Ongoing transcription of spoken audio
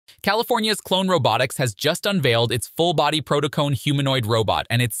California's Clone Robotics has just unveiled its full-body protocone humanoid robot,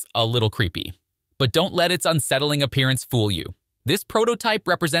 and it's a little creepy. But don't let its unsettling appearance fool you. This prototype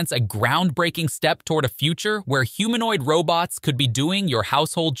represents a groundbreaking step toward a future where humanoid robots could be doing your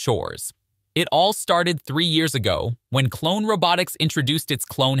household chores. It all started 3 years ago when Clone Robotics introduced its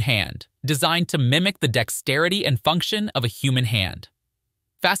clone hand, designed to mimic the dexterity and function of a human hand.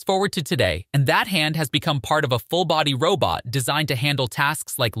 Fast forward to today, and that hand has become part of a full-body robot designed to handle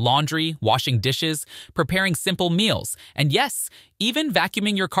tasks like laundry, washing dishes, preparing simple meals, and yes, even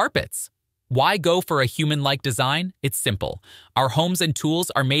vacuuming your carpets. Why go for a human-like design? It's simple. Our homes and tools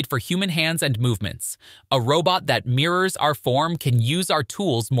are made for human hands and movements. A robot that mirrors our form can use our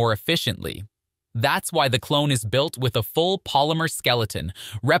tools more efficiently. That's why the clone is built with a full polymer skeleton,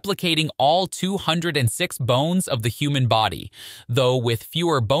 replicating all 206 bones of the human body, though with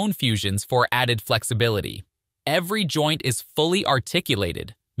fewer bone fusions for added flexibility. Every joint is fully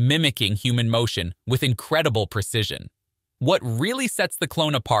articulated, mimicking human motion with incredible precision. What really sets the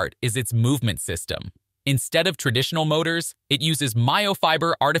clone apart is its movement system. Instead of traditional motors, it uses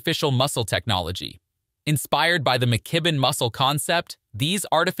myofiber artificial muscle technology. Inspired by the McKibben muscle concept, these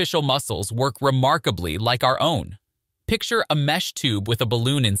artificial muscles work remarkably like our own. Picture a mesh tube with a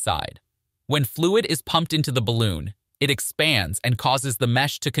balloon inside. When fluid is pumped into the balloon, it expands and causes the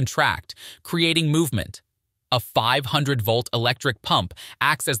mesh to contract, creating movement. A 500-volt electric pump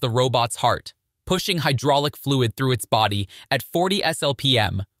acts as the robot's heart, pushing hydraulic fluid through its body at 40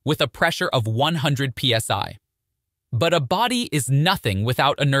 SLPM with a pressure of 100 psi. But a body is nothing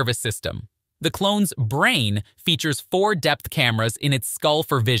without a nervous system. The clone's brain features 4 depth cameras in its skull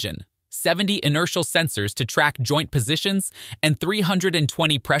for vision, 70 inertial sensors to track joint positions, and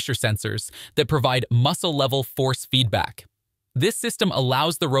 320 pressure sensors that provide muscle-level force feedback. This system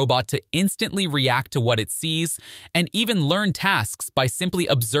allows the robot to instantly react to what it sees and even learn tasks by simply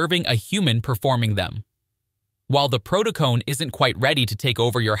observing a human performing them. While the protocone isn't quite ready to take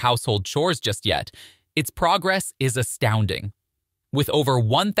over your household chores just yet, its progress is astounding. With over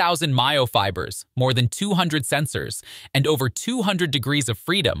 1,000 myofibers, more than 200 sensors, and over 200 degrees of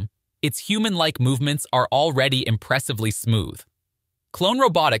freedom, its human-like movements are already impressively smooth. Clone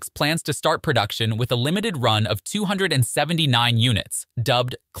Robotics plans to start production with a limited run of 279 units,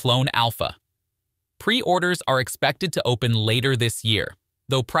 dubbed Clone Alpha. Pre-orders are expected to open later this year,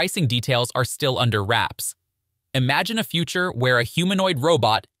 though pricing details are still under wraps. Imagine a future where a humanoid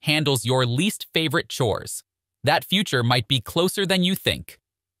robot handles your least favorite chores. That future might be closer than you think.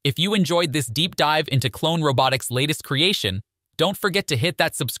 If you enjoyed this deep dive into Clone Robotics' latest creation, don't forget to hit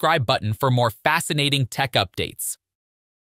that subscribe button for more fascinating tech updates.